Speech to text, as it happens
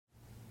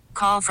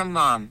Call from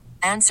mom.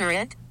 Answer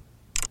it.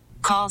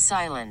 Call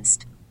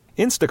silenced.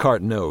 Instacart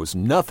knows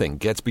nothing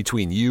gets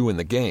between you and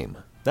the game.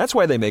 That's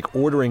why they make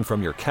ordering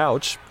from your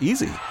couch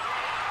easy.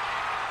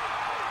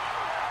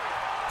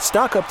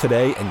 Stock up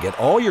today and get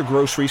all your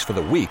groceries for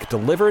the week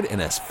delivered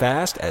in as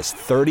fast as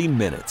 30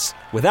 minutes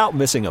without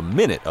missing a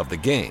minute of the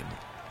game.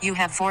 You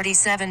have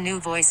 47 new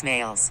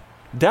voicemails.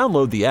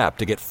 Download the app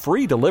to get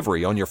free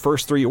delivery on your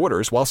first 3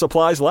 orders while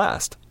supplies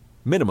last.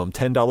 Minimum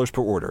 $10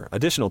 per order.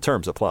 Additional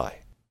terms apply.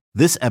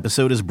 This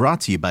episode is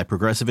brought to you by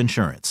Progressive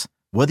Insurance.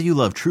 Whether you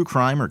love true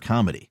crime or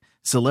comedy,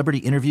 celebrity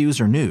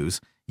interviews or news,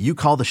 you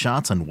call the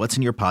shots on what's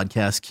in your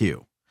podcast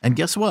queue. And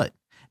guess what?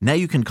 Now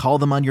you can call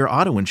them on your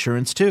auto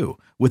insurance too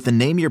with the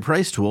Name Your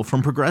Price tool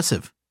from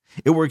Progressive.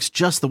 It works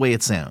just the way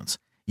it sounds.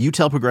 You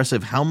tell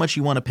Progressive how much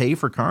you want to pay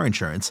for car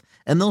insurance,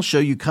 and they'll show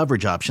you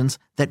coverage options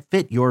that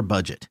fit your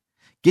budget.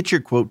 Get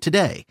your quote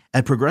today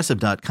at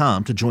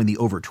Progressive.com to join the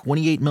over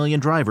 28 million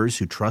drivers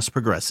who trust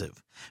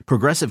Progressive.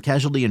 Progressive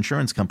Casualty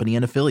Insurance Company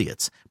and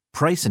Affiliates.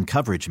 Price and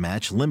coverage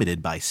match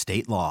limited by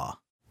state law.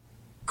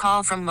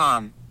 Call from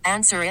mom.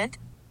 Answer it.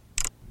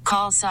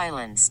 Call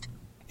silenced.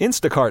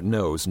 Instacart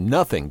knows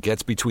nothing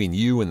gets between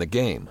you and the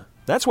game.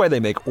 That's why they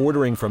make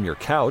ordering from your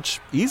couch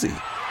easy.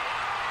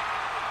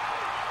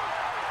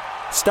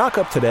 Stock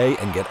up today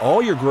and get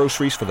all your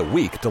groceries for the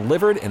week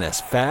delivered in as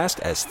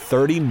fast as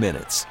 30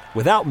 minutes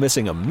without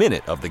missing a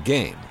minute of the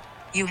game.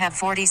 You have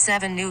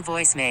 47 new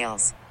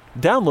voicemails.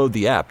 Download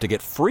the app to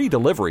get free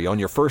delivery on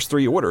your first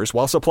 3 orders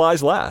while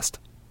supplies last.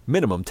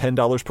 Minimum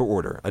 $10 per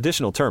order.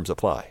 Additional terms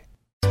apply.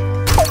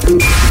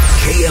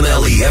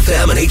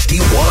 KMLE-FM and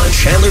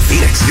HD1 Chandler,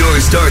 Phoenix. You're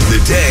starting the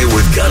day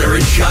with Gunner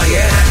and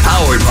Cheyenne.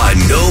 Powered by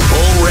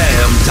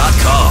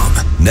NobleRam.com.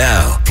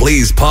 Now,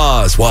 please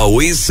pause while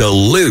we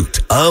salute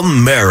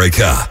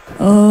America.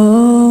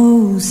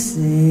 Oh,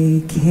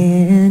 say,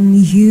 can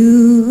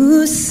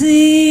you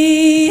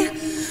see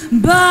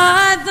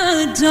by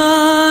the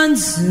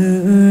dawn's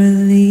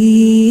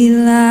early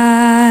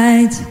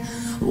light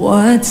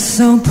what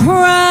so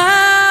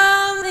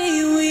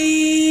proudly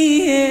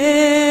we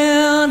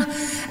hailed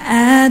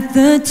at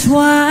the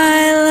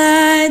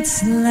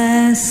twilight's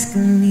last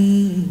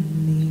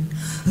gleaming,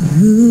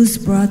 whose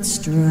broad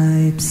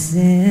stripes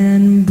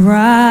and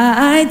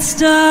bright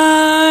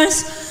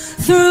stars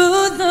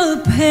through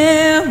the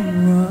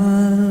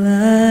perilous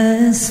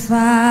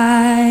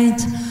fight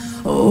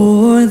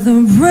o'er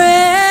the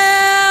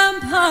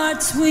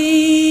ramparts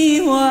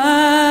we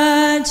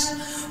watched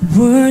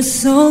were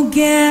so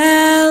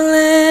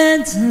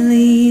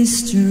gallantly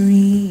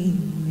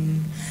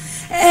streaming,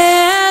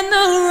 and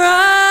the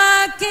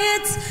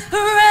rocket's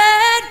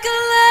red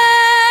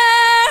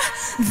glare,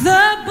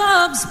 the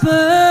bombs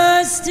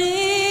bursting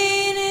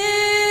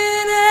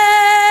in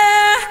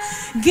air,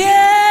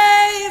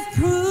 gave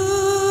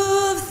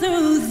proof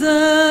through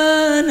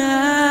the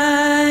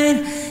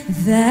night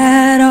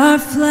that our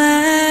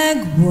flag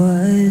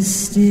was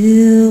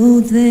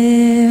still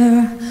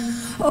there.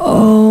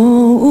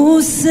 Oh,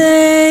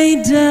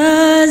 say,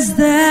 does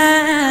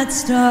that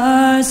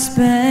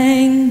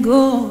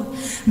star-spangled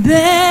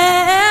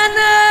banner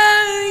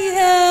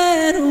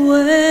yet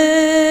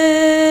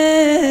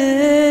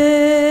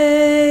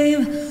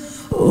wave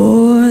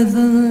o'er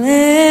the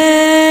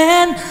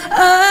land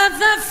of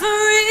the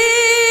free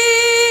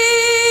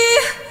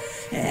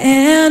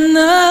and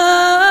the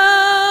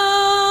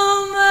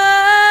home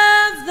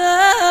of the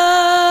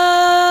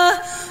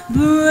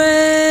brave?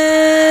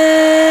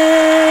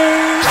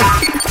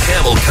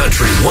 Camel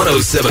Country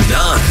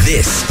 107.9.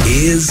 This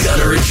is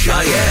Gunner and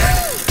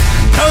Cheyenne.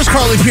 That was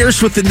Carly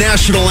Pierce with the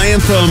national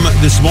anthem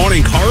this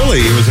morning.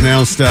 Carly was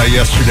announced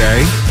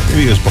yesterday.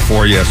 Maybe it was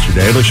before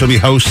yesterday, but she'll be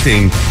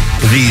hosting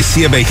the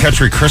CMA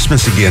Country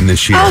Christmas again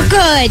this year. Oh,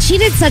 good. She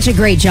did such a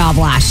great job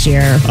last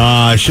year.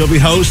 She'll be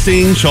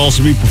hosting. She'll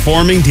also be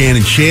performing. Dan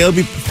and Shay will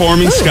be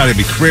performing. Ooh. Scotty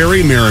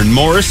McCreary, Maren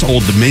Morris,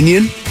 Old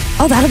Dominion.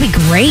 Oh, that'll be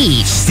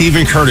great.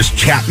 Stephen Curtis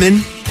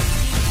Chapman.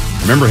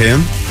 Remember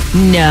him?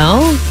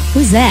 No?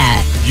 Who's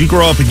that? Did you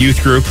grow up in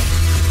youth group?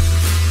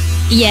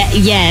 Yeah,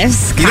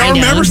 yes. You don't kind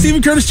remember of.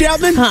 Stephen Curtis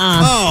Chapman?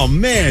 Oh,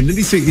 man. Didn't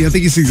he sing? I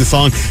think he sings the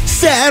song,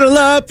 Saddle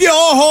Up Your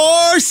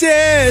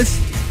Horses.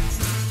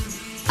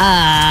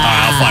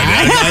 I'll find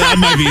it. I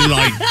might be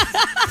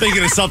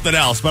thinking of something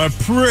else, but I'm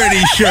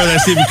pretty sure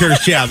that's Stephen Curtis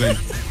Chapman.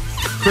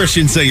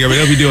 Christian singer, but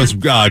he'll be doing some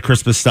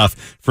Christmas stuff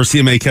for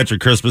CMA Country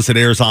Christmas. It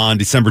airs on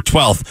December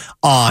 12th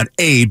on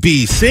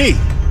ABC.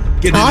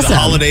 Getting into the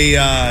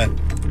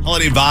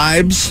holiday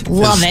vibes.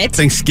 Love it.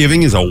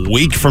 Thanksgiving is a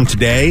week from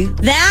today.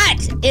 That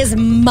is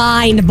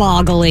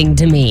mind-boggling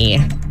to me.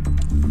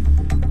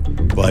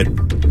 But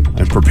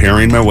I'm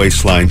preparing my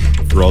waistline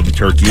for all the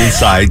turkey and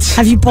sides.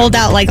 Have you pulled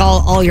out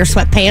all your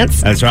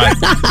sweatpants? That's right.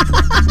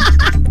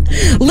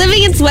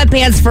 Living in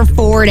sweatpants for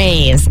 4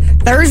 days,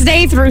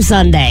 Thursday through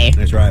Sunday.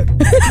 That's right.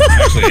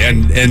 Actually,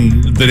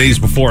 and the days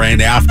before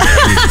and after.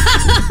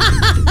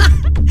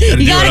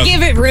 You got to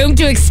give it room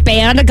to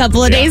expand a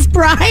couple of days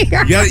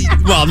prior.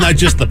 Well, not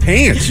just the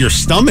pants, your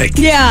stomach.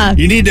 Yeah.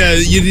 You need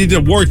to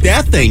work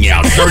that thing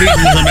out. Start eating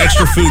some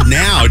extra food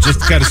now.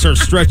 Just got to start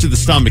stretching the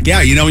stomach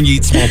out. You know, when you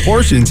eat small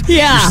portions,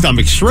 your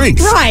stomach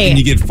shrinks. Right. And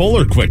you get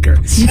fuller quicker.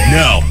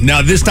 No.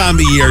 Now, this time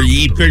of year,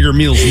 you eat bigger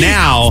meals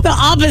now. The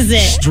opposite.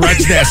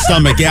 Stretch that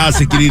stomach out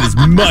so you can eat as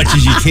much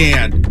as you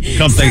can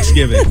come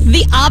Thanksgiving.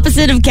 The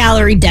opposite of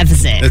calorie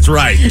deficit. That's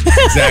right.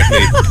 Exactly.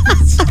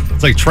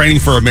 It's like training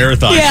for a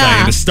marathon.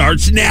 Yeah. It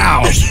starts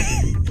now.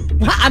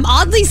 I'm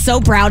oddly so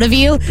proud of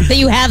you that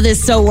you have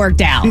this so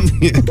worked out.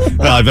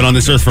 Well, I've been on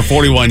this earth for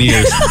 41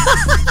 years.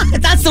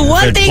 That's the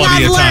one thing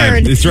I've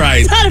learned. That's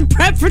right. How to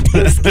prep for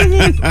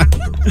Thanksgiving.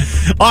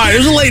 All right, it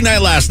was a late night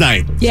last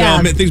night.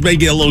 Yeah. So things may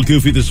get a little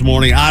goofy this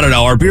morning. I don't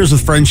know. Our Beers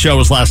with Friends show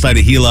was last night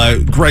at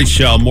Gila. Great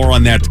show. More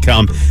on that to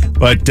come.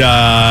 But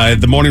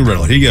the morning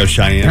riddle. Here you go,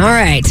 Cheyenne. All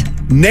right.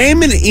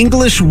 Name an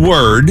English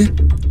word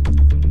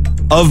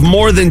of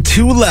more than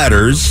 2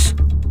 letters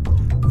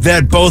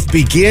that both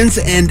begins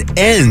and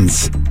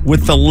ends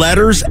with the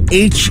letters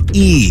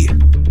H-E.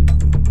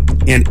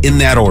 And in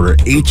that order,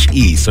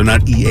 H-E, so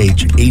not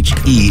E-H,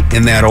 H-E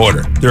in that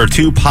order. There are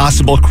 2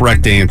 possible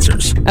correct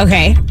answers.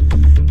 Okay.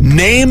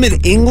 Name an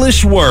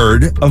English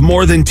word of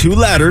more than 2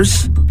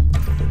 letters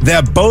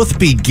that both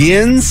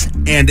begins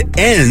and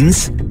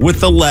ends with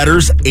the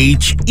letters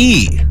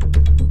H-E.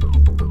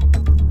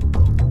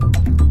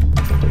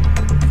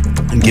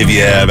 I'll give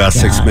you about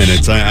 6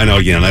 minutes. I know,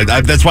 again,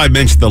 that's why I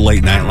mentioned the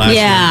late night last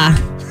night.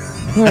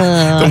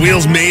 The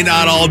wheels may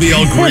not all be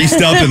all greased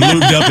up and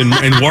lubed up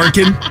and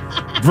working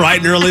bright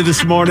and early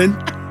this morning,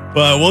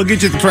 but we'll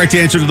get you the correct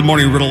answer to the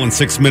morning riddle in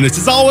 6 minutes.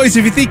 As always,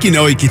 if you think you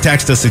know, you can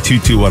text us at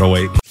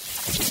 22108.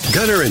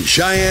 Gunner and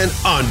Cheyenne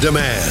on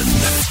demand.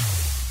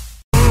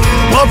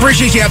 Well,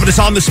 appreciate you having us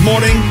on this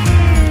morning.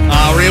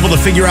 We're able to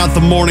figure out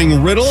the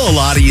morning riddle. A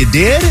lot of you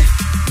did.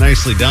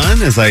 Nicely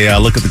done. As I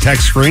look at the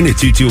text screen at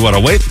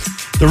 22108.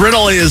 The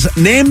riddle is,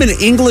 name an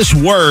English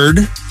word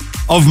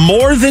of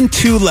more than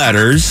 2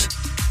 letters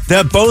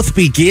that both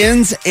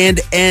begins and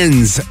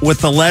ends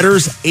with the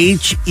letters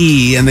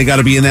H-E, and they got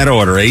to be in that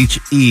order,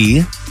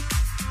 H-E.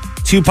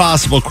 2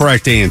 possible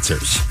correct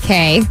answers.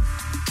 Okay.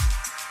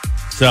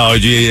 So,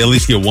 did you at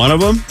least get one of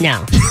them?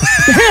 No.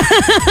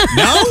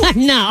 No?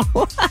 No.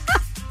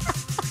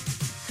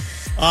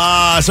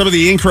 Some of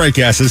the incorrect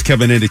guesses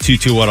coming into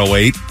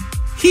 22108.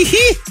 Hee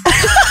hee.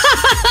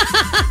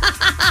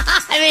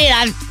 I mean,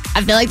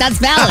 I feel like that's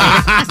valid.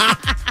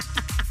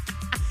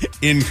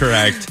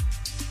 Incorrect.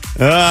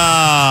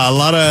 A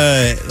lot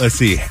of, let's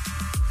see,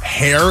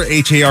 hair,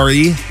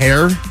 H-A-R-E,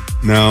 hair?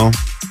 No.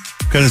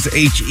 Because it's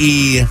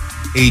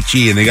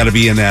H-E-H-E, and they got to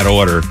be in that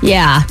order.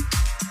 Yeah.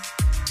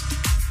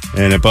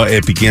 And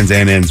it begins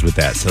and ends with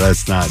that, so that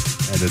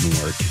didn't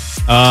work.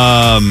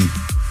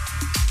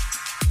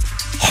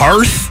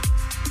 Hearth,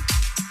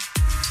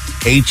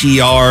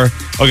 H-E-R.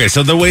 Okay,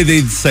 so the way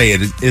they'd say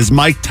it is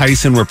Mike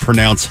Tyson would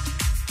pronounce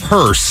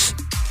hearse.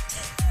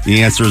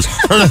 The answer is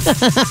hearth.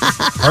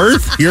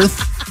 Hearth?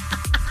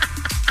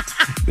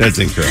 That's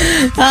incorrect.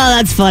 Oh,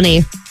 that's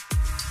funny.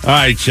 All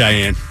right,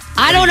 Cheyenne.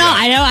 I don't know.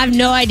 I have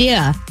no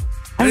idea.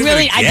 I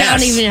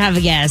don't even have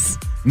a guess.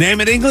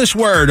 Name an English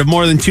word of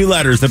more than 2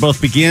 letters that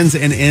both begins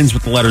and ends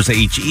with the letters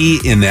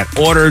H-E in that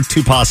order.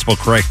 2 possible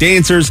correct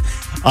answers.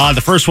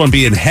 The first one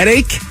being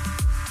headache.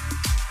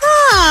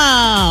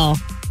 Oh.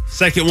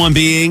 Second one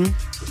being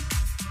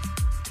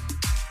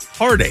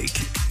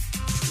heartache.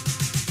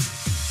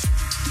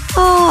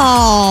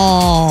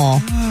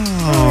 Oh.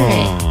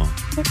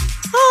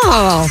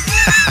 Oh.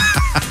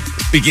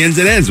 Begins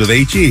and ends with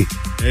H-E.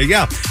 There you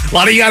go. A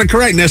lot of you got it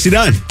correct. Nicely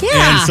done.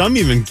 Yeah. And some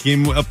even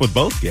came up with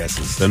both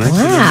guesses. So nice.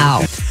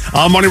 Wow.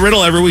 Morning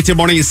Riddle every weekday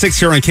morning at 6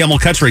 here on Camel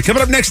Country.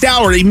 Coming up next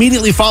hour,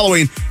 immediately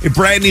following a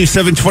brand new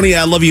 720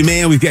 I Love You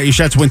Man, we've got your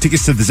shot to win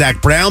tickets to the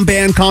Zach Brown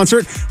Band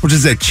concert, which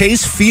is at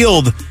Chase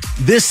Field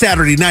this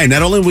Saturday night.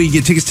 Not only will you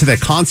get tickets to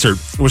that concert,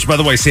 which, by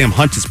the way, Sam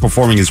Hunt is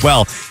performing as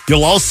well,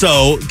 you'll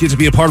also get to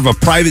be a part of a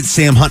private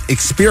Sam Hunt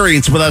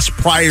experience with us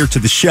prior to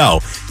the show.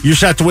 Your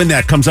shot to win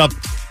that comes up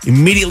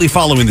immediately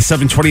following the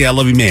 720 I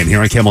Love You Man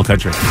here on Camel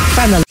Country.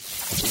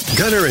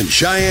 Gunner and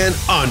Cheyenne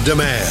on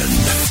demand.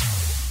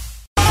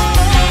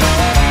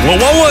 Well,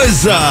 what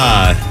was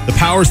the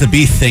powers that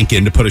be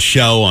thinking to put a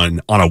show on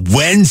a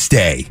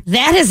Wednesday?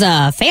 That is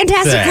a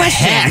fantastic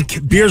question.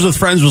 Heck, Beers with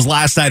Friends was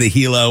last night at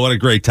Gila. What a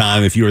great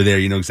time. If you were there,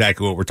 you know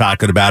exactly what we're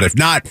talking about. If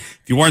not,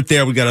 if you weren't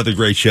there, we got other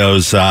great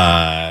shows.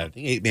 I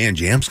think 8 Man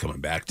Jam's coming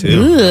back, too.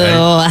 Ooh.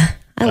 Right?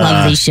 I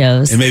love these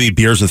shows. And maybe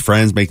Beers with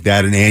Friends, make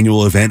that an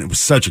annual event. It was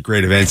such a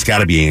great event. It's got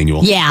to be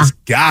annual. Yeah. It's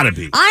got to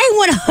be.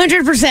 I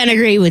 100%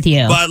 agree with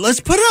you. But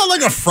let's put it on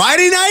like a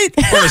Friday night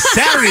or a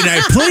Saturday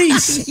night,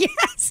 please.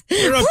 Yes.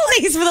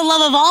 Please, for the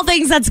love of all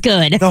things, that's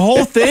good. The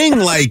whole thing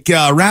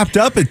wrapped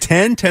up at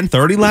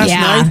 10:30 last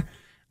night.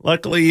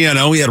 Luckily,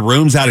 we had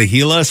rooms out of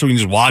Gila, so we can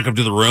just walk up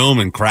to the room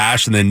and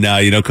crash and then,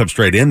 come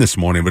straight in this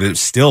morning. But it's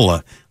still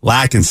a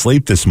lack in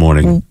sleep this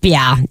morning.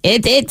 Yeah,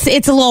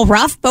 it's a little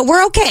rough, but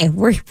we're okay.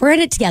 We're in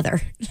it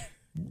together.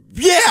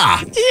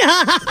 Yeah.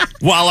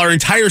 While our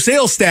entire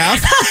sales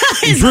staff,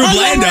 Is Drew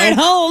hungover at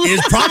Blando, home.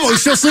 is probably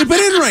still sleeping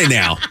in right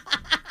now.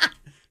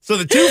 So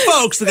the two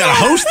folks that got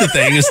to host the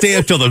thing and stay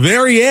up till the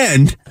very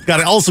end got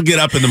to also get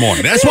up in the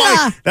morning. That's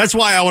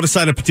why I want to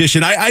sign a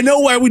petition. I know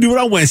why we do it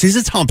on Wednesdays.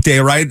 It's hump day,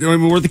 right? I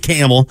mean, we're the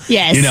camel.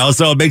 Yes. You know,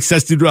 so it makes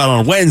sense to do it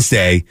on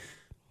Wednesday.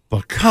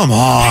 But come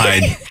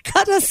on.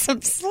 Cut us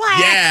some slack.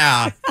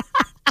 Yeah.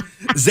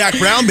 Zach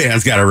Brown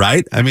Band's got it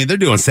right. I mean, they're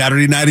doing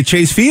Saturday night at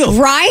Chase Field.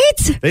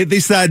 Right? They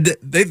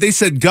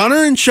said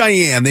Gunner and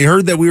Cheyenne, they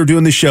heard that we were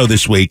doing the show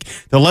this week.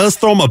 They'll let us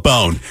throw them a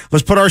bone.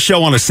 Let's put our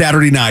show on a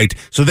Saturday night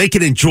so they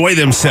can enjoy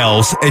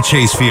themselves at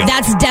Chase Field.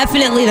 That's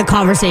definitely the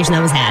conversation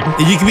that was had.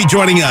 And you can be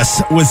joining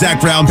us with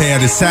Zach Brown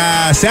Band this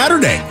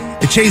Saturday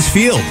at Chase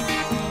Field.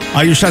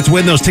 Your shot to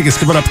win those tickets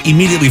coming up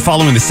immediately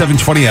following the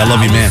 7:20. I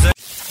love you, man.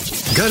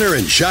 Gunner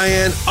and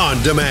Cheyenne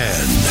on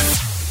demand.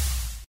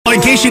 Well,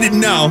 in case you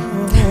didn't know,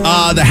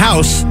 the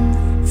house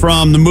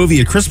from the movie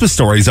A Christmas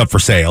Story is up for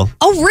sale.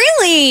 Oh,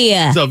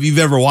 really? So if you've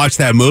ever watched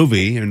that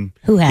movie, and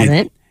Who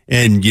hasn't?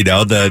 And you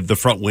know the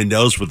front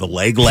windows where the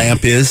leg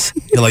lamp is,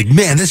 you're like,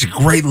 man, this is a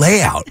great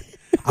layout.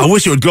 I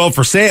wish it would go up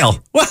for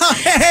sale. Well,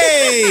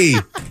 hey,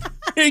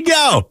 here you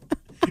go.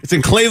 It's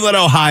in Cleveland,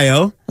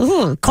 Ohio.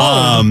 Ooh,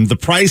 cold. The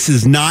price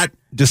is not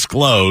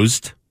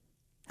disclosed.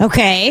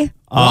 Okay.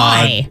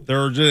 Why?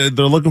 They're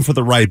looking for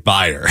the right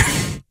buyer,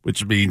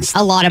 which means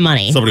A lot of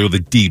money. somebody with a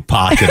deep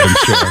pocket, I'm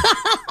sure.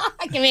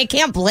 I mean, I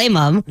can't blame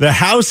them. The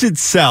house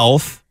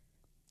itself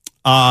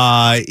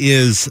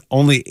is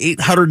only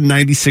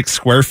 896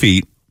 square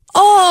feet.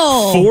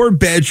 Oh.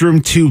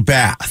 4-bedroom,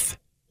 2-bath.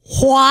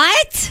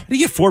 What? How do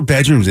you get 4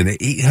 bedrooms in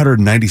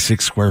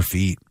 896 square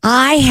feet?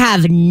 I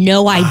have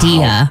no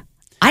idea.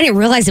 I didn't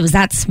realize it was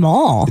that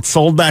small. It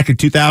sold back in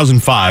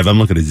 2005. I'm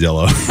looking at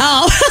Zillow.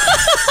 Oh.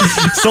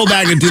 Sold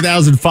back in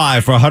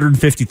 2005 for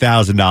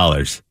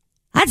 $150,000.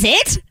 That's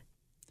it?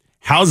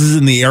 Houses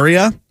in the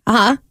area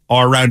Uh-huh.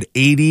 are around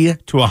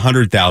 $80,000 to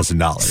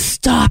 $100,000.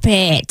 Stop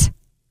it.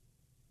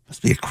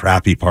 Must be a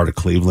crappy part of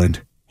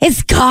Cleveland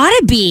It's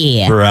gotta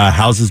be. for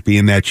houses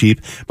being that cheap.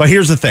 But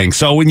here's the thing.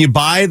 So when you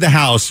buy the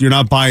house, you're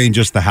not buying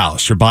just the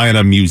house. You're buying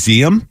a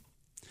museum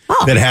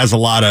that has a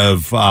lot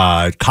of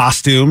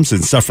costumes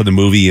and stuff for the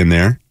movie in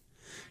there.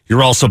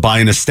 You're also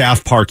buying a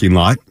staff parking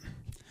lot.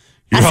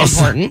 That's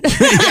important.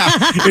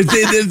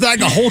 It's like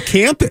a whole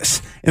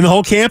campus. And the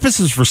whole campus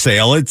is for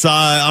sale. It's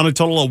on a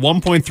total of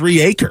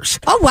 1.3 acres.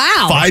 Oh,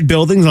 wow. 5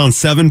 buildings on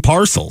 7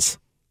 parcels.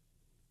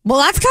 Well,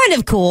 that's kind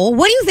of cool.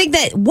 What do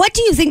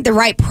you think the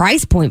right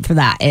price point for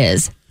that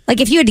is? Like,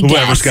 if you had to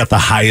Whoever's guess. got the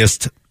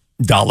highest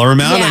dollar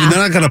amount. Yeah. I mean, they're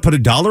not going to put a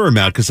dollar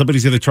amount because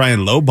somebody's going to try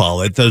and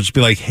lowball it. They'll just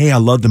be like, hey, I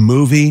love the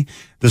movie.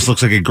 This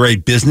looks like a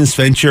great business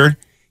venture.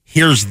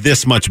 Here's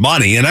this much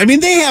money. And I mean,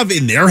 they have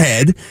in their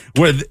head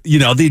where, you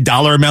know, the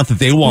dollar amount that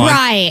they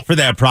want for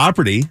that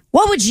property.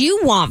 What would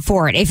you want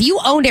for it? If you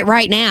owned it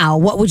right now,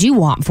 what would you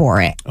want for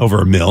it?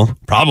 Over $1 million,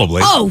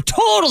 probably. Oh,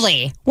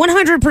 totally.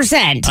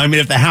 100%. I mean,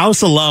 if the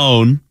house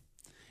alone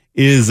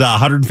is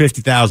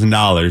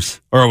 $150,000,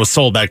 or it was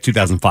sold back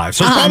 2005.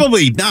 So it's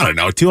probably, I don't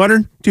know,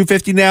 200,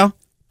 250 now?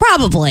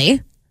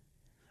 Probably.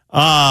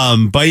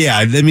 But yeah,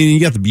 I mean, you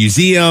got the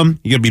museum,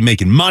 you're going to be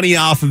making money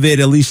off of it,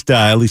 at least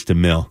 $1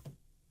 million.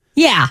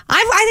 Yeah,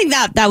 I think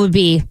that would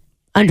be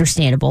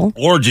understandable.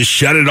 Or just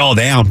shut it all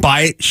down.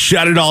 Buy it,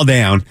 shut it all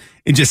down,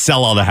 and just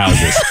sell all the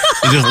houses.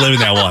 And just live in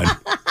that one.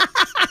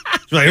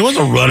 It's like, it wants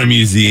to run a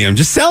museum.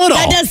 Just sell it all.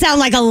 That does sound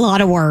like a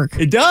lot of work.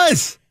 It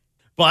does.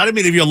 But I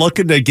mean, if you're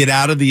looking to get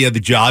out of the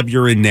job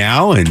you're in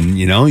now and,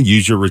 you know,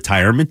 use your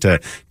retirement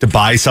to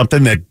buy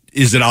something that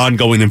is an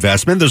ongoing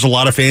investment, there's a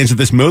lot of fans of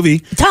this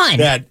movie. A ton.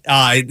 That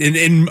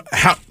in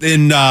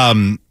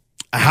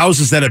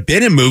houses that have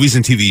been in movies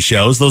and TV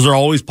shows, those are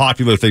always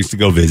popular things to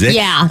go visit.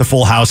 Yeah. The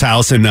Full House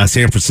house in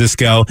San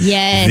Francisco.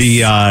 Yes.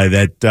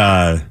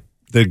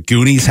 The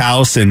Goonies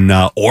house in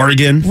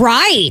Oregon.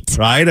 Right.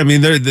 Right? I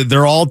mean,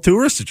 they're all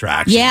tourist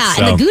attractions. Yeah,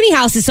 so. and the Goonie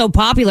house is so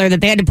popular that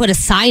they had to put a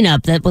sign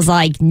up that was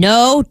like,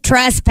 no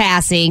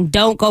trespassing,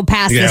 don't go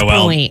past this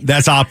point.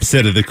 That's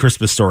opposite of the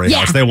Christmas Story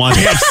house. They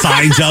have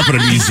signs up at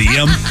a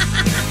museum.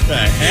 The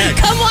heck?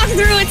 Come walk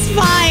through, it's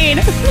fine.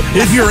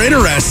 If you're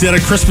interested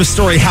at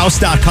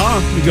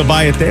ChristmasStoryHouse.com, you can go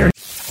buy it there.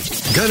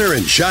 Gunner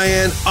and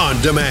Cheyenne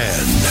on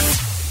demand.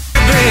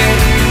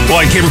 Well,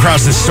 I came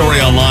across this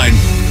story online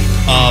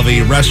of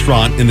a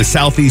restaurant in the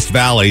Southeast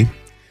Valley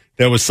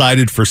that was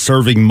cited for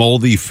serving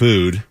moldy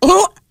food.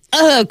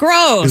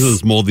 Gross. This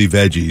is moldy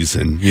veggies.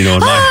 And, you know,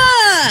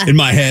 in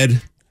my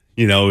head,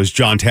 you know, is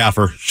John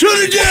Taffer, shut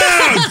it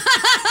down!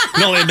 You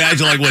can only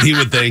imagine, like, what he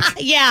would think.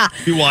 Yeah.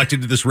 If he walked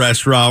into this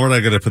restaurant, we're not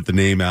going to put the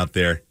name out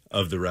there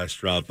of the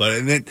restaurant. But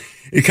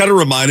it kind of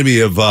reminded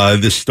me of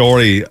this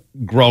story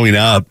growing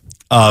up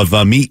of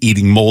me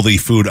eating moldy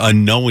food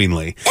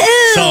unknowingly.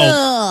 Ew. So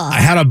I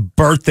had a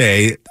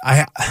birthday.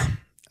 I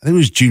think it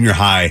was junior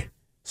high.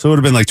 So it would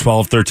have been like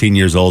 12, 13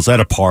 years old. So I had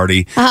a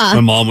party. My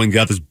mom went and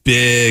got this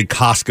big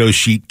Costco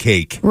sheet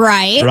cake.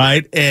 Right.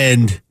 Right.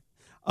 And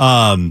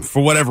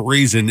For whatever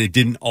reason, it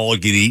didn't all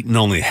get eaten.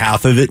 Only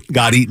half of it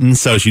got eaten.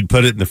 So she'd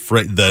put it in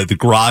the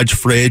garage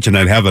fridge, and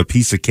I'd have a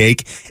piece of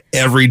cake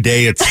every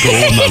day at school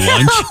in my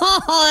lunch.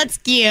 Oh, that's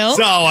cute.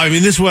 So, I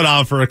mean, this went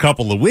on for a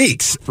couple of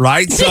weeks,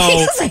 right? So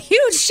This is a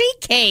huge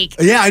sheet cake.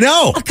 yeah, I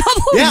know. A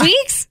couple of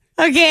weeks?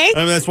 Okay. I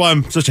mean, that's why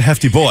I'm such a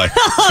hefty boy.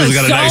 Oh, I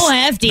got a so nice,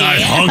 hefty.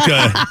 nice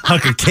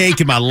hunk of cake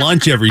in my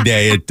lunch every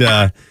day in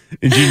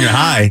junior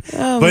high.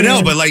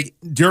 But like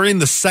during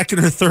the second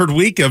or third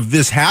week of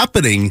this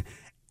happening,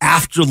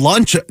 after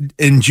lunch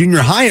in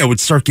junior high, I would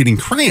start getting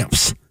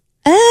cramps.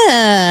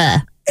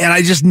 And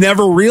I just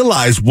never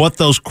realized what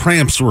those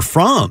cramps were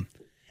from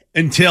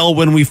until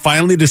when we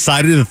finally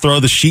decided to throw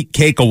the sheet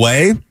cake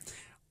away.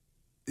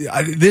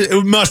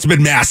 It must have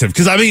been massive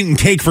because I've eaten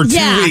cake for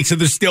 2 weeks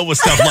and there still was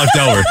stuff left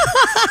over.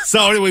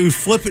 So anyway, we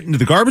flip it into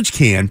the garbage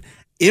can.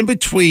 In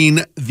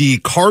between the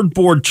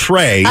cardboard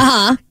tray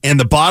and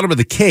the bottom of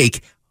the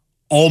cake,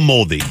 all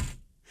moldy.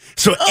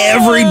 So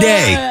every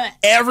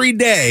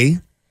day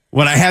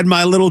when I had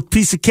my little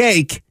piece of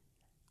cake,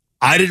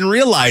 I didn't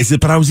realize it,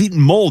 but I was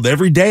eating mold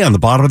every day on the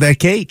bottom of that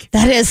cake.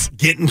 That is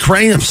getting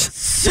cramps.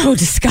 So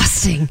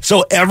disgusting.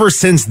 So ever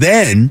since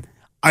then,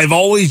 I've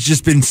always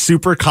just been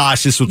super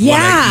cautious with what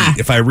I eat.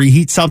 If I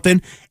reheat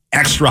something,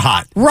 extra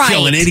hot. Right.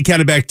 Killing any kind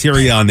of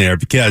bacteria on there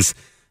because,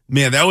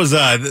 man, that was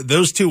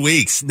those 2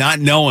 weeks not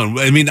knowing.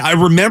 I mean, I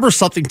remember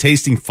something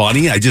tasting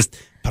funny.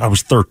 But I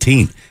was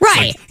 13.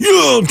 Right.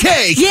 Like,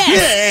 cake.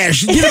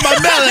 Yes. Yeah, get in my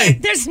belly.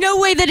 There's no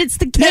way that it's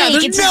the cake. Yeah,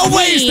 there's no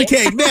way it's the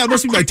cake. Man, it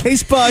must be my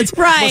taste buds.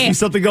 Right. Must be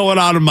something going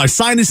on in my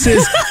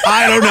sinuses.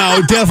 I don't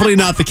know. Definitely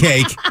not the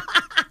cake.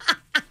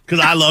 Because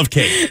I love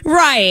cake.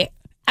 Right.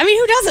 I mean,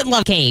 who doesn't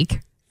love cake?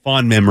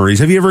 Fond memories.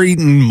 Have you ever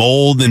eaten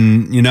mold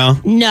and,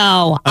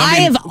 No. I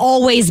have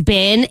always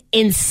been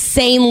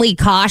insanely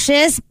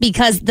cautious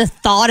because the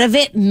thought of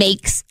it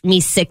makes me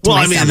sick to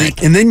my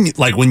stomach. And then,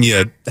 like, when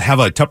you have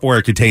a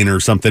Tupperware container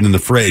or something in the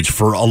fridge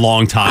for a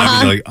long time,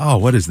 and you're like, oh,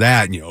 what is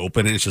that? And you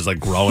open it, it's just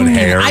like growing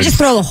hair. I just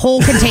throw the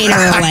whole container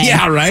away.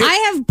 Yeah, right?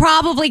 I have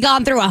probably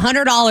gone through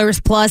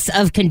 $100 plus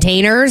of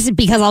containers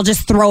because I'll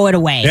just throw it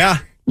away. Yeah.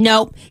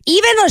 Nope.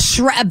 Even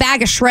a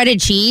bag of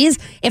shredded cheese,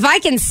 if I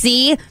can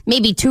see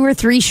maybe 2 or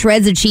 3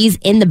 shreds of cheese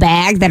in the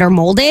bag that are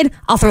molded,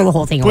 I'll throw the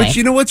whole thing away. But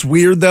you know what's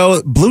weird,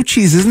 though? Blue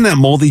cheese, isn't that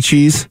moldy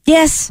cheese?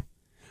 Yes.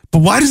 But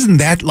why doesn't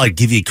that, like,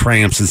 give you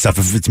cramps and stuff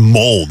if it's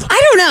mold?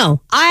 I don't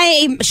know.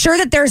 I'm sure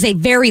that there's a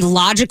very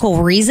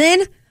logical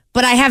reason,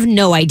 but I have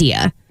no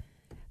idea.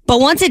 But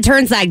once it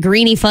turns that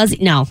greeny fuzzy,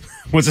 no.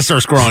 Once it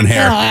starts growing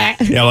hair.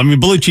 Yeah, well, I mean,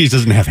 blue cheese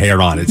doesn't have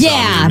hair on it. So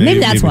yeah,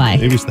 maybe that's why.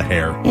 Maybe it's the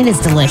hair. It is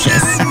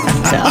delicious.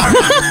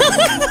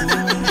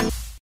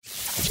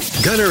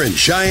 Gunner and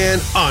Cheyenne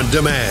on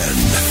demand.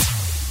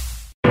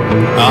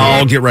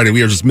 Oh, get ready.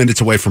 We are just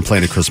minutes away from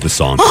playing a Christmas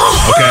song.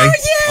 Okay?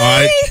 Yay! All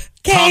right.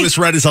 Okay. Thomas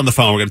Red is on the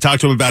phone. We're going to talk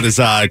to him about his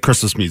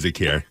Christmas music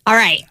here. All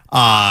right.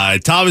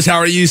 Thomas, how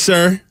are you,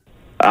 sir?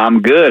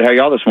 I'm good. How are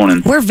y'all this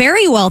morning? We're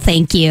very well,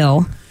 thank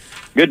you.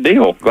 Good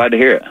deal. Glad to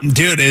hear it.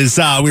 Dude,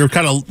 we were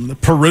kind of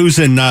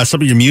perusing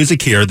some of your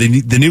music here.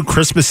 The new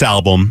Christmas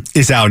album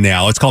is out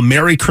now. It's called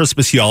Merry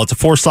Christmas, Y'all. It's a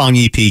 4-song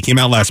EP. Came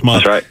out last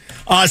month. That's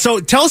right. So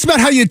tell us about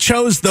how you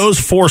chose those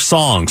 4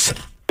 songs.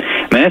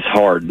 Man, it's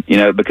hard,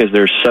 because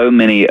there's so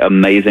many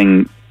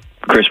amazing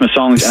Christmas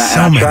songs, and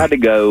I tried to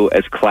go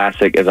as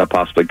classic as I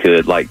possibly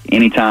could. Like,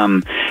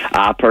 anytime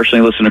I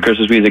personally listen to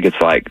Christmas music, it's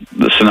like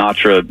the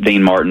Sinatra,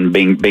 Dean Martin,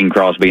 Bing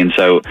Crosby, and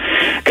so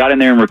got in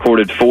there and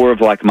recorded 4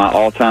 of, like, my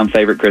all-time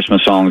favorite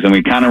Christmas songs, and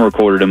we kind of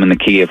recorded them in the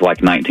key of,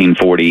 like,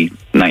 1940,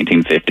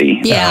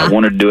 1950. Yeah. I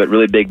wanted to do it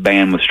really big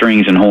band with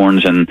strings and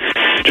horns and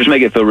just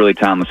make it feel really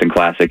timeless and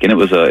classic, and it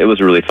was a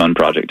really fun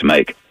project to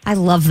make. I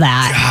love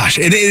that. Gosh,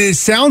 it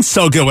sounds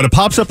so good when it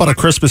pops up on a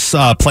Christmas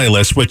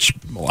playlist, which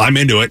I'm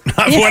into it.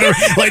 Whatever,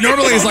 like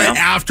normally it's like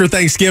after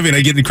Thanksgiving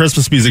I get into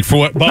Christmas music for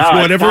what, but no,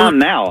 whatever. It's time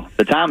now.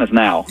 The time is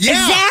now. Yeah,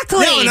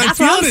 exactly. Yeah, and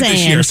That's I'm what I'm feeling it this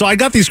saying. year. So I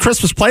got these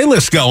Christmas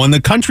playlists going,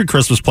 the country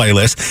Christmas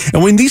playlist,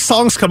 and when these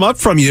songs come up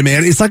from you,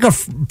 man, it's like a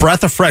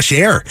breath of fresh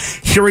air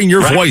hearing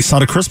your voice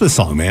on a Christmas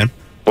song, man.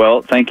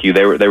 Well, thank you.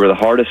 They were the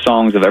hardest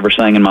songs I've ever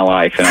sang in my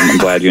life, and I'm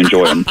glad you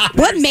enjoyed them.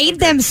 What made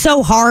them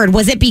so hard?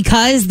 Was it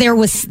because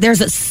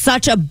there's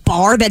such a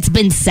bar that's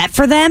been set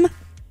for them?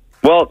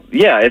 Well,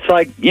 yeah, it's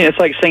like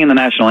singing the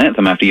national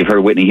anthem after you've heard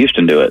Whitney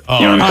Houston do it.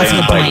 You know what I'm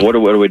saying? It's like, what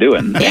are we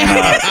doing?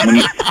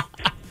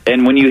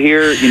 And when you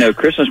hear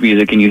Christmas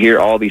music and you hear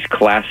all these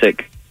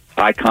classic,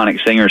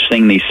 iconic singers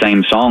sing these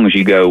same songs,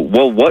 you go,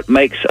 well, what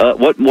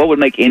would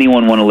make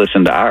anyone want to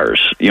listen to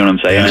ours? You know what I'm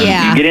saying?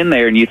 Yeah. And you get in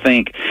there and you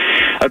think,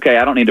 okay,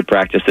 I don't need to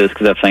practice this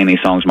because I've sang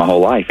these songs my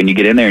whole life. And you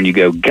get in there and you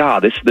go,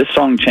 God, this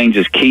song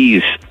changes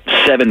keys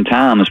 7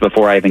 times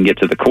before I even get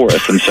to the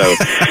chorus. And so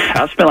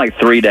I spent like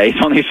 3 days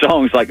on these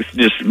songs, like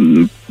just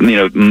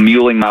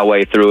muling my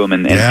way through them.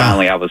 And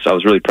finally, I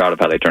was really proud of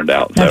how they turned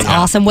out. That's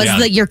awesome.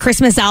 Was your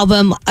Christmas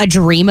album a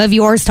dream of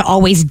yours to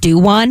always do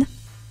one?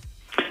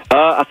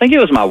 I think it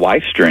was my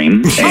wife's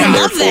dream,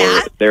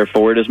 and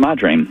therefore it is my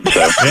dream. So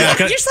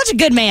You're such a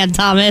good man,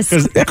 Thomas.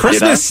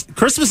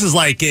 Christmas is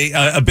like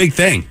a big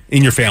thing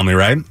in your family,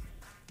 right?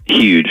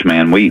 huge,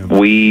 man. We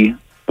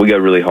go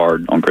really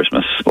hard on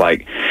Christmas.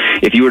 Like,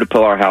 if you were to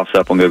pull our house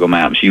up on Google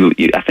Maps,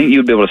 I think you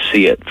would be able to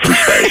see it from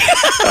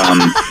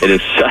space. It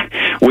is.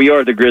 We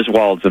are the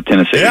Griswolds of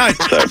Tennessee. Yeah.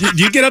 So.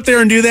 Do you get up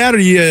there and do that, or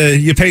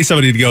you pay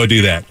somebody to go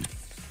do that?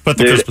 But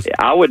Dude,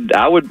 I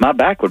would. My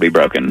back would be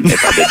broken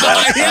if I did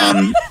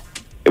that.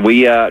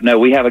 We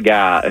have a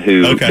guy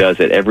who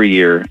does it every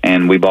year,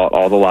 and we bought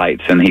all the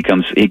lights, and he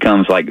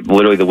comes like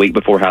literally the week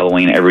before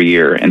Halloween every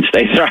year and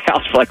stays at our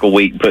house for like a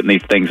week putting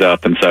these things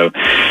up, and so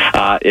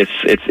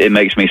it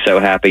makes me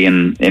so happy,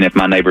 and if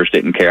my neighbors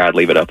didn't care, I'd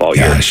leave it up all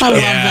year. I love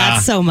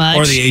that so much.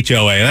 Or the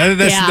HOA.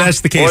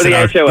 That's the case. Or the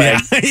HOA.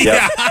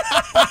 Yeah.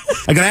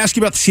 I got to ask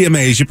you about the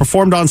CMAs. You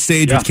performed on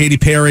stage with Katy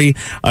Perry.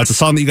 It's a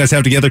song that you guys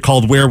have together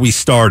called "Where We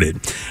Started."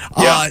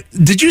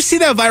 Did you see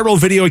that viral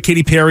video of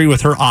Katy Perry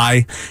with her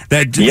eye?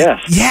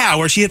 Yes. Yeah,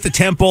 where she hit the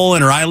temple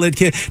and her eyelid.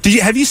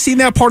 Have you seen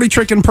that party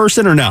trick in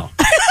person or no?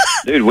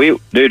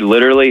 Dude,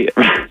 literally,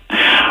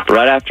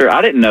 right after,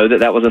 I didn't know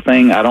that was a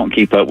thing. I don't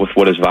keep up with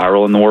what is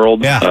viral in the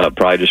world,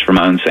 probably just for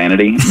my own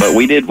sanity. But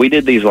we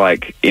did these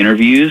like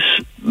interviews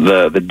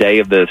the day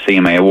of the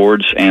CMA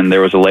Awards, and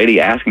there was a lady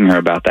asking her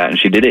about that, and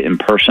she did it in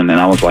person, and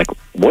I was like,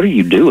 "What are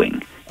you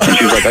doing?" And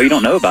she was like, "Oh, you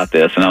don't know about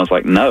this?" And I was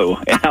like,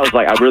 "No." And I was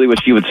like, "I really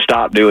wish you would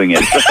stop doing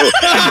it."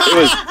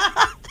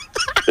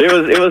 So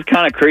it was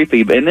kind of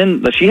creepy, and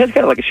then she's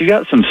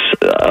got some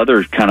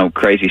other kind of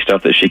crazy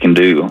stuff that she can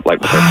do, like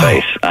with her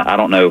face. I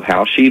don't know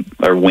how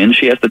or when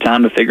she has the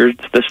time to figure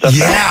this stuff out.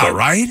 Yeah,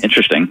 right.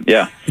 Interesting.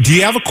 Yeah. Do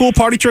you have a cool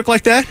party trick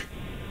like that?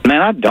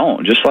 Man, I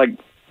don't. Just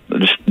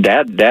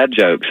dad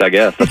jokes, I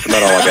guess. That's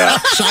about all I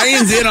got.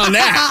 Cheyenne's in on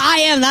that. I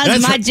am.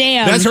 That's my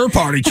jam. That's her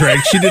party trick.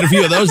 She did a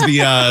few of those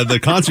at the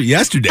concert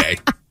yesterday.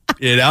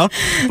 You know?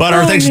 But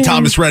our thanks to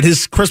Thomas Rhett.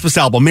 His Christmas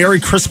album, Merry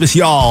Christmas,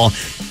 Y'all,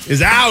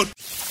 is out.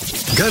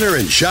 Gunner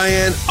and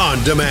Cheyenne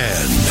on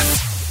demand.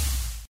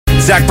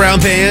 Zach Brown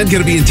Band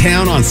going to be in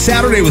town on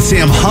Saturday with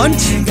Sam Hunt.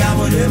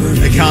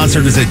 The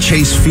concert is at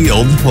Chase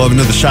Field. We'll have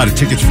another shot of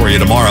tickets for you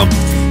tomorrow.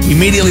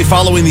 Immediately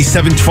following the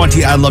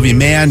 720 I Love You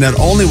Man, not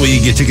only will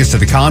you get tickets to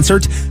the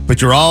concert,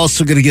 but you're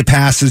also going to get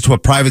passes to a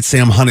private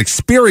Sam Hunt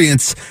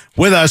experience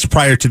with us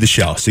prior to the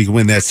show. So you can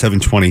win that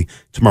 720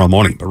 tomorrow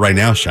morning. But right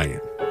now, Cheyenne.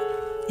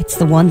 It's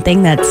the one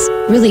thing that's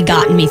really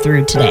gotten me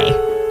through today.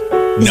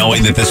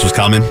 Knowing that this was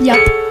coming? Yep.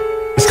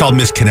 It's called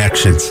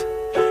Misconnections.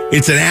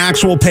 It's an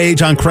actual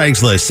page on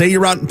Craigslist. Say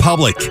you're out in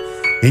public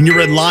and you're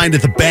in line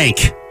at the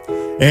bank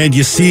and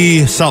you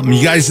see something.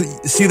 You guys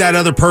see that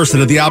other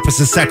person of the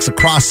opposite sex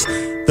across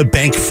the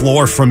bank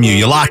floor from you.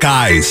 You lock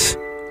eyes.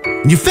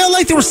 And you felt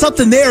like there was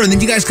something there, and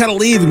then you guys kind of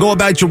leave and go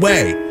about your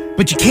way.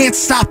 But you can't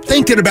stop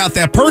thinking about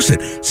that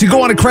person. So you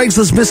go on to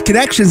Craigslist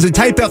Misconnections and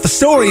type out the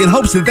story in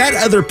hopes that that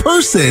other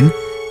person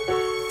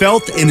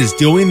felt and is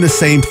doing the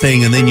same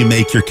thing, and then you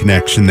make your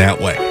connection that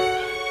way.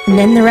 And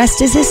then the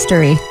rest is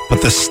history.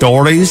 But the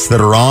stories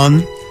that are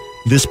on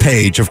this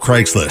page of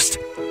Craigslist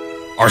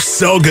are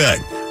so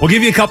good. We'll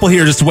give you a couple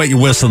here just to wet your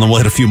whistle, and then we'll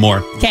hit a few more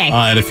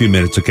in a few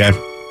minutes, okay?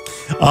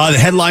 The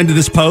headline to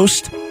this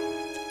post,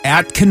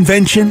 "At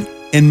Convention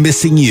and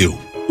Missing You."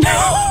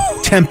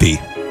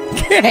 Tempe.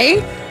 Okay.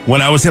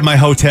 When I was at my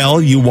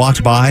hotel, you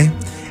walked by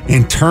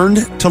and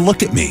turned to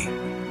look at me.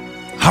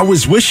 I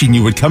was wishing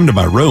you would come to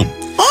my room.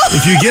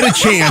 If you get a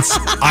chance,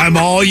 I'm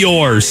all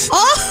yours.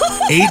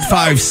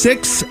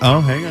 856. Oh,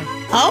 hang on.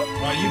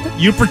 Oh.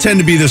 You pretend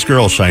to be this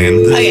girl,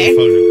 Cheyenne. Okay.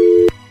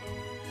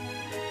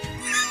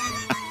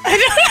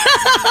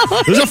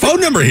 There's a phone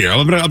number here.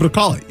 I'm gonna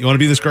call it. You want to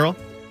be this girl?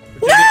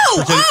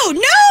 No! Oh,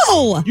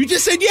 no! You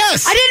just said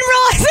yes. I didn't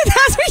realize that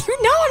that's what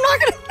you know. I'm not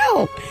going to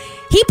know.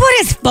 He put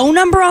his phone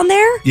number on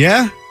there?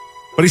 Yeah,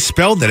 but he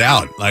spelled it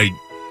out like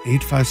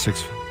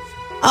 856.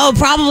 Oh,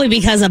 probably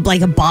because of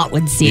like a bot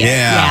would see it.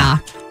 Yeah.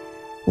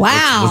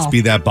 Wow. Let's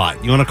be that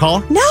bot. You want to call?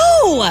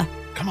 No.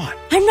 Come on.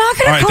 I'm not going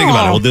to call. All right, think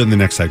about it. We'll do it in the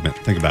next segment.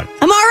 Think about it.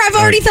 I'm all right. I've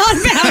already thought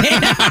about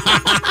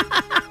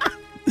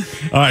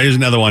it. All right, here's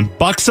another one.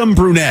 Buxom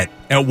brunette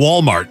at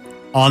Walmart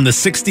on the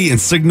 60 and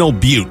Signal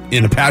Butte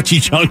in Apache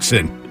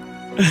Junction.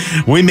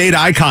 We made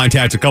eye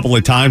contact a couple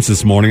of times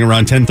this morning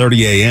around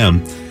 10:30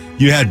 a.m.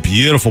 You had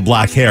beautiful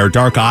black hair,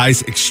 dark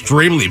eyes,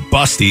 extremely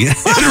busty, and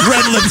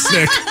red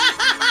lipstick.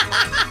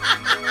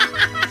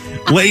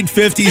 Late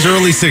 50s,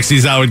 early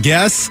 60s, I would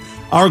guess.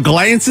 Our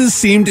glances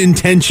seemed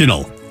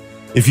intentional.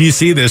 If you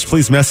see this,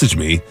 please message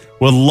me.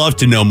 Would love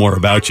to know more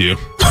about you.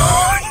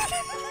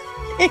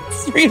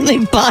 Extremely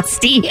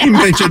busty. You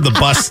mentioned the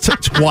bust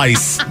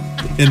twice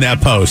in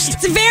that post.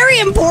 It's very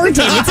important.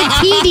 It's a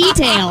key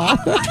detail.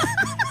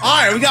 All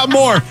right, we got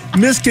more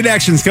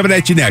Misconnections coming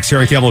at you next here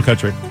on Camel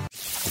Country.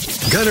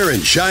 Gunner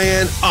and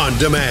Cheyenne on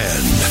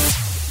demand.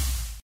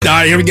 All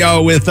right, here we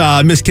go with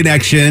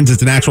Misconnections.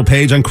 It's an actual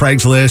page on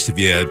Craigslist. If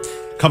you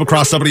come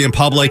across somebody in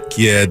public,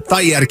 you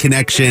thought you had a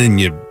connection,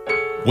 and you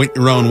went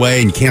your own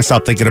way, and you can't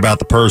stop thinking about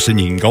the person,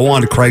 you can go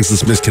on to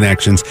Craigslist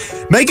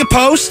Misconnections, make a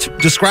post,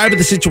 describe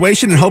the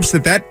situation in hopes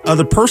that that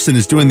other person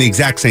is doing the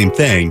exact same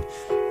thing.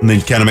 And then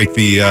you kind of make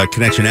the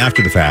connection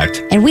after the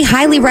fact. And we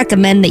highly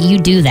recommend that you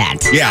do that.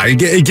 Yeah, it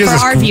gives For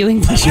us our viewing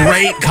pleasure.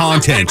 great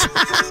content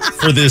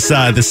for this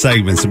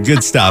segment. Some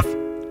good stuff.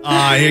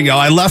 Here you go.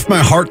 I left my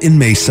heart in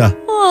Mesa.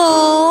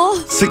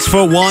 Aww.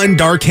 6'1",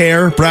 dark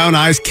hair, brown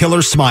eyes,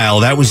 killer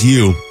smile. That was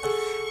you.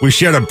 We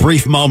shared a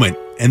brief moment,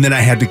 and then I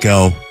had to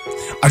go.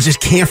 I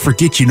just can't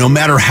forget you, no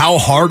matter how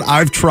hard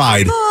I've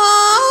tried.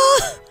 Aww.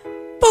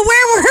 But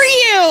where were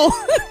you?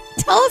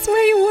 Tell us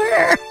where you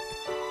were.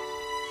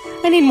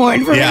 I need more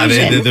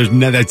information. Yeah, there's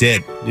no. That's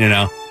it. You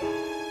know.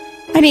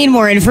 I need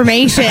more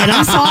information.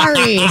 I'm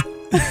sorry. All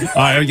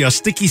right, here we go.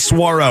 Sticky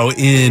Swaro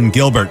in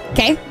Gilbert.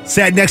 Okay.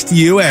 Sat next to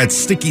you at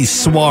Sticky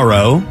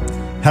Swaro.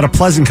 Had a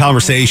pleasant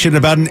conversation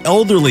about an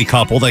elderly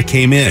couple that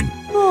came in.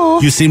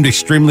 Aww. You seemed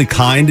extremely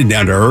kind and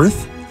down to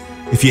earth.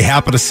 If you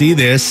happen to see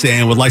this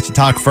and would like to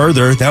talk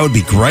further, that would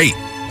be great.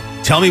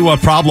 Tell me what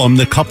problem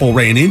the couple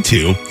ran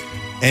into,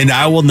 and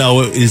I will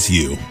know it is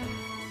you.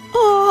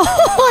 Oh,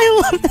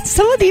 I love that.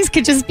 Some of these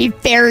could just be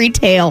fairy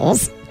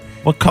tales.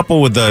 What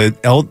couple would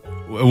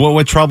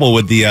what trouble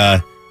would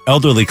the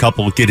elderly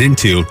couple get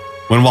into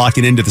when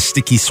walking into the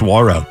Sticky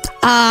Swaro?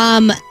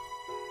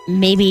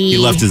 Maybe He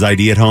left his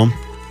ID at home.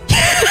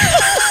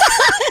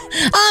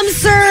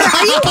 Sir,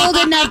 are you old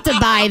enough to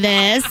buy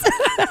this?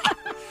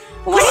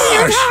 What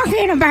are you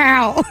talking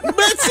about?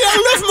 Betsy, I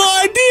left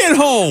my ID at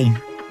home.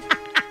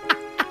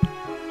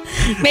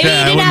 Maybe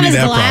Yeah, he it didn't have wouldn't his be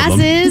that problem.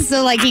 glasses,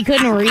 so like he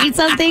couldn't read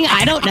something.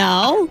 I don't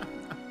know.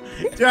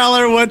 Tell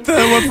her what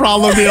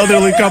problem the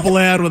elderly couple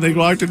had when they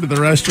walked into the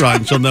restaurant,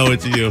 and she'll know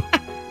it's you. All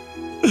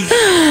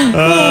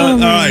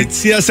right,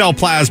 CSL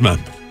Plasma.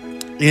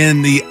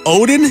 In the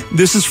Odin,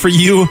 this is for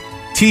you,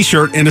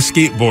 t-shirt and a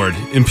skateboard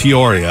in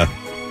Peoria.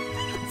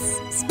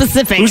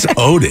 Specific. Who's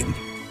Odin?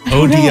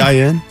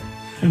 O-D-I-N?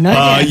 No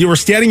idea. You were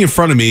standing in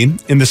front of me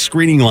in the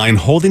screening line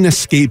holding a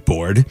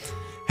skateboard,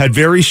 had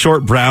very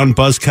short brown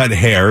buzz cut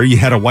hair. You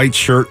had a white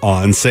shirt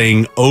on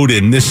saying,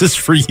 Odin, this is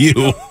for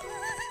you.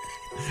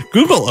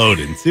 Google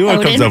Odin. See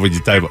what comes up when you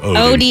type Odin.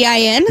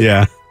 O-D-I-N?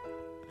 Yeah.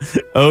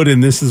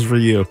 Odin, this is for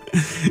you.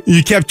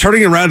 You kept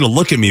turning around to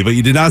look at me, but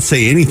you did not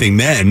say anything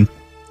then.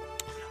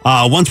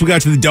 Once we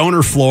got to the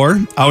donor floor,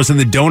 I was in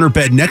the donor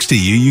bed next to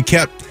you.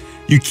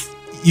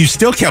 You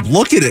still kept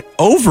looking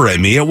over at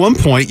me. At one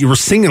point, you were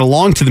singing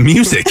along to the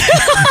music.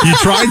 You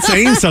tried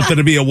saying something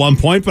to me at one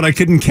point, but I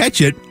couldn't catch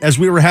it as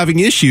we were having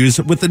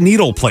issues with the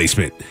needle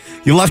placement.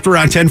 You left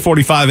around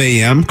 10:45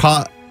 a.m.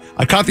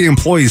 I caught the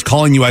employees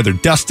calling you either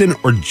Dustin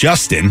or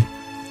Justin.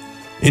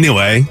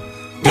 Anyway,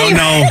 don't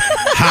know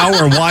how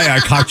or why I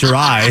caught your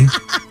eye.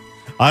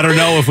 I don't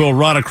know if we'll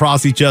run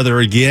across each other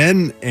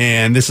again.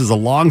 And this is a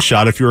long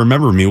shot. If you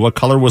remember me, what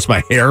color was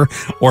my hair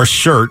or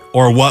shirt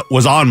or what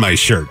was on my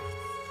shirt?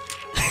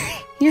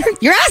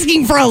 You're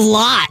asking for a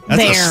lot That's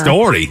there. a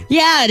story.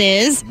 Yeah, it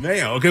is.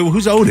 Yeah, okay, well,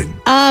 who's Odin?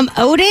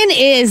 Odin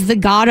is the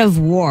god of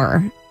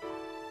war.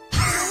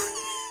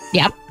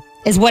 Yep,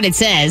 is what it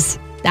says.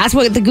 That's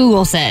what the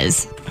Google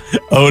says.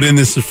 Odin,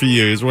 this is for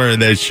you. He's wearing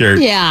that shirt.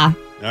 Yeah.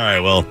 All right,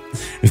 well,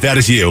 if that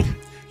is you,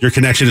 your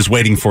connection is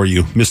waiting for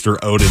you, Mr.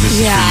 Odin. This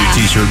is for you,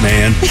 T-shirt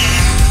man.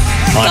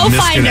 Go On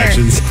find her.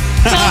 Misconnections.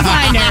 Go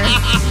find her.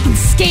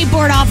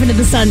 Skateboard off into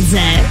the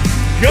sunset.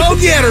 Go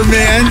get her,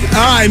 man. All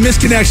right,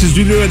 Misconnections.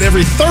 We do it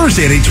every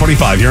Thursday at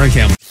 8:25 here on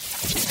Camel.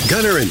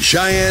 Gunner and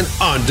Cheyenne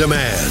on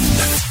demand.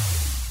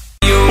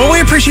 Well, we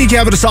appreciate you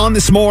having us on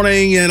this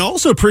morning and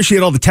also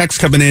appreciate all the texts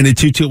coming in at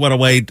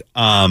 22108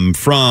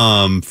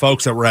 from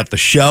folks that were at the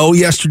show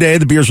yesterday,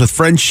 the Beers with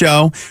Friends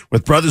show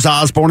with Brothers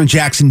Osborne and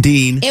Jackson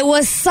Dean. It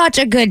was such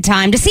a good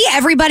time. To see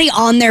everybody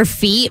on their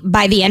feet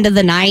by the end of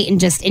the night and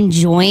just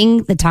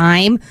enjoying the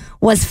time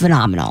was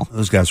phenomenal.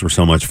 Those guys were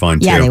so much fun,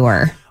 too. Yeah, they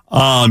were.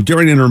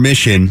 During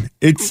intermission,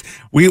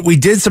 we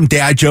did some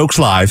dad jokes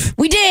live.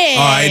 We did.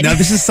 All right, now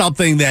this is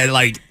something that,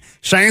 like,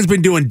 Cheyenne's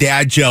been doing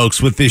dad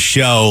jokes with this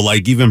show,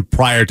 like, even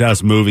prior to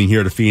us moving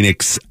here to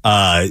Phoenix.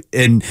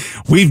 And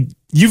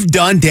you've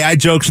done dad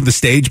jokes on the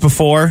stage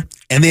before,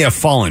 and they have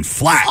fallen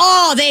flat.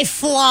 Oh, they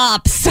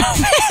flop so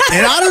bad.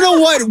 And I don't know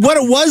what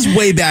it was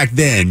way back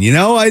then, you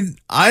know?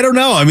 I don't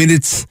know. I mean,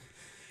 it's,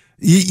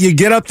 you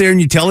get up there and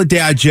you tell a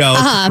dad joke,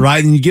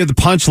 right? And you give the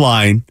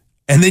punchline,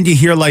 and then you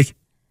hear, like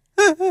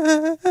some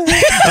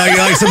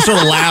sort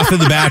of laugh in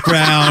the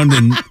background,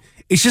 and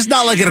it's just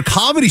not like in a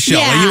comedy show.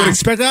 Yeah. Like you would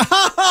expect,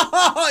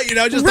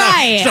 just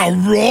Right. a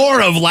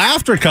roar of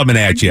laughter coming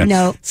at you.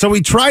 Nope. So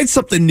we tried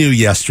something new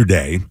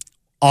yesterday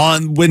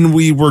when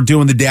we were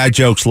doing the dad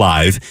jokes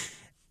live.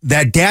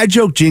 That dad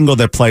joke jingle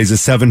that plays at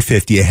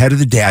 7:50 ahead of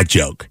the dad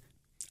joke.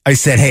 I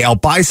said, hey, I'll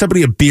buy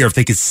somebody a beer if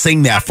they could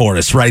sing that for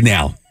us right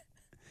now.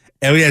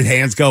 And we had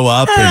hands go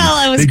up. And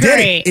that was they did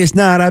great. it. It's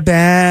not a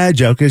bad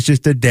joke. It's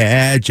just a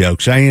dad joke.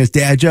 Cheyenne's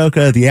dad joke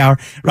of the hour.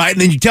 Right? And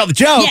then you tell the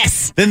joke.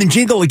 Yes. Then the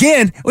jingle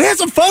again. We had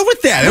some fun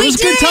with that. It was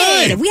a good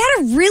time. We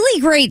had a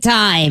really great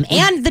time.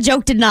 And the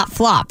joke did not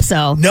flop.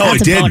 So No, that's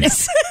it a didn't.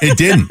 bonus. It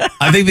didn't.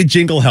 I think the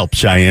jingle helped,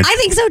 Cheyenne. I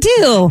think so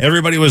too.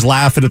 Everybody was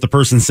laughing at the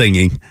person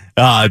singing.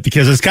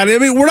 because it's kind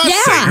of, we're not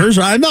singers.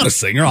 I'm not a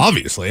singer,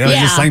 obviously.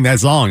 I just sang that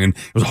song and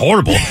it was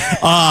horrible.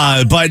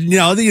 But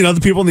the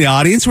people in the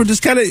audience were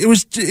just kind of, it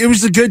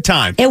was a good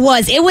time. It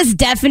was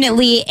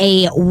definitely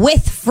a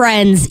with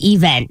friends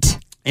event.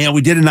 And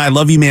we did an I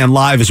Love You Man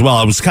live as well.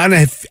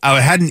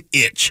 I had an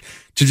itch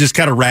to just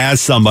kind of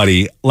razz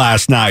somebody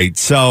last night.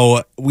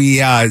 So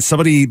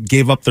somebody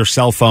gave up their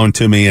cell phone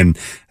to me, and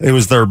it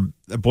was their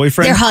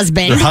boyfriend. Their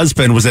husband. Their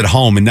husband was at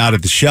home and not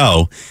at the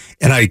show.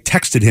 And I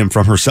texted him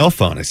from her cell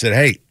phone. I said,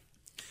 hey,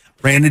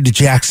 ran into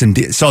Jackson.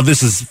 So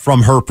this is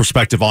from her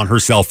perspective on her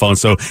cell phone.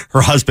 So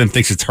her husband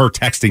thinks it's her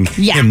texting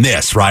him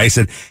this, right? I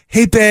said,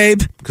 hey,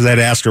 babe, because I'd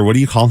ask her, what do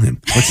you call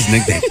him? What's his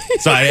nickname?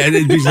 So I had,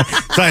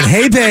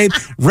 hey, babe,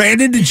 ran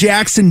into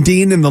Jackson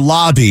Dean in the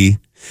lobby.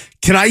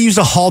 Can I use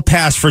a hall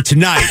pass for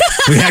tonight?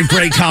 We had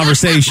great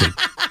conversation.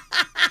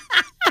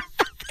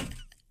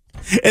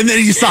 And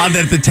then you saw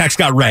that the text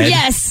got read.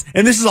 Yes.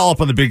 And this is all up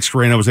on the big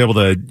screen. I was able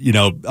to,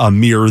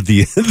 mirror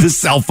the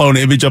cell phone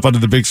image up onto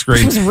the big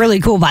screen. It was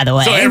really cool, by the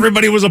way. So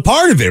everybody was a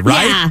part of it,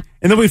 right? Yeah.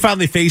 And then we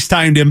finally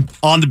FaceTimed him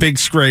on the big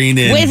screen.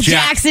 And with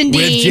Jackson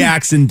Dean. With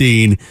Jackson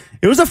Dean.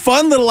 It was a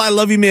fun little I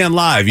Love You Man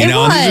live, And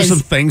these are some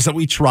things that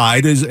we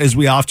tried, as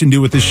we often do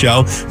with this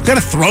show. We got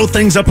to throw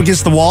things up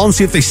against the wall and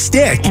see if they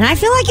stick. And I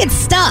feel like it's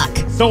stuck.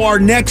 So our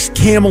next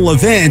Camel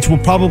event will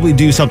probably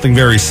do something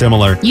very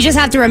similar. You just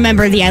have to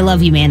remember the I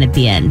Love You Man at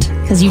the end,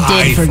 because you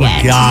did forget.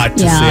 I forgot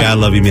to say I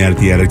Love You Man at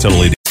the end. I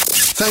totally did.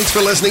 Thanks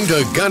for listening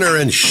to Gunner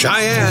and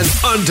Cheyenne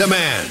on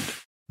Demand.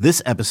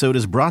 This episode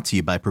is brought to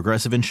you by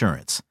Progressive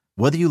Insurance.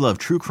 Whether you love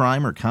true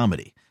crime or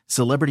comedy,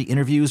 celebrity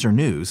interviews or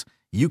news,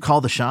 you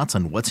call the shots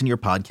on what's in your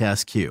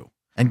podcast queue.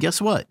 And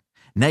guess what?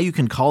 Now you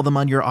can call them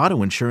on your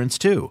auto insurance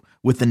too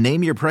with the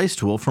Name Your Price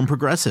tool from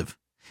Progressive.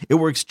 It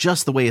works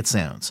just the way it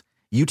sounds.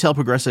 You tell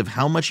Progressive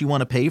how much you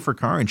want to pay for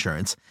car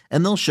insurance,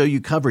 and they'll show you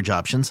coverage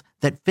options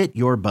that fit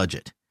your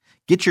budget.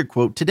 Get your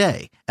quote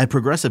today at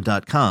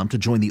Progressive.com to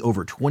join the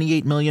over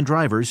 28 million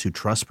drivers who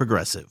trust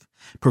Progressive.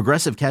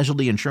 Progressive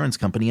Casualty Insurance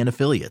Company and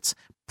Affiliates.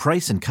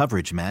 Price and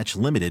coverage match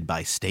limited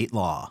by state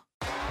law.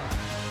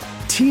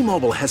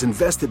 T-Mobile has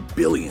invested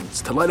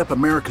billions to light up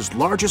America's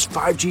largest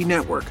 5G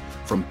network,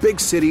 from big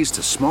cities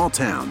to small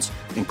towns,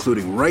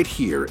 including right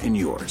here in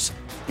yours.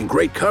 And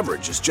great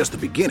coverage is just the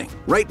beginning.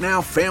 Right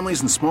now,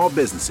 families and small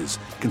businesses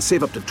can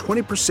save up to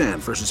 20%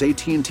 versus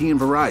AT&T and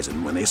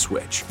Verizon when they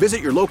switch.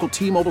 Visit your local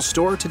T-Mobile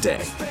store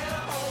today.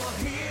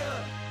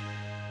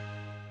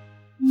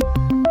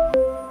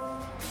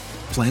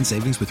 Plan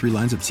savings with 3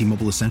 lines of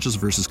T-Mobile Essentials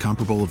versus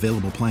comparable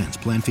available plans.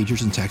 Plan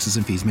features and taxes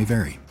and fees may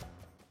vary.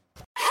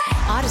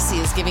 Odyssey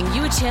is giving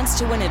you a chance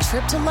to win a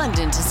trip to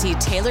London to see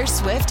Taylor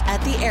Swift at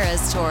the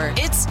Eras Tour.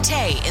 It's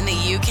Tay in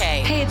the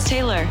UK. Hey, it's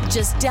Taylor.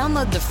 Just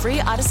download the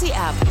free Odyssey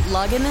app,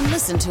 log in and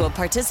listen to a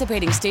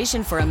participating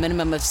station for a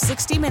minimum of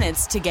 60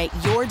 minutes to get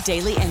your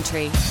daily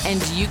entry.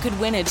 And you could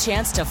win a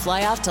chance to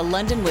fly off to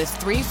London with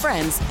 3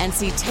 friends and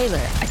see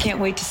Taylor. I can't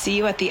wait to see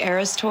you at the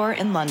Eras Tour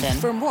in London.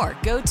 For more,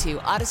 go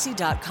to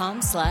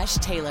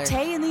odyssey.com/Taylor.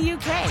 Tay in the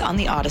UK. It's on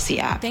the Odyssey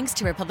app. Thanks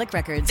to Republic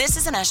Records. This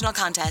is a national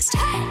contest.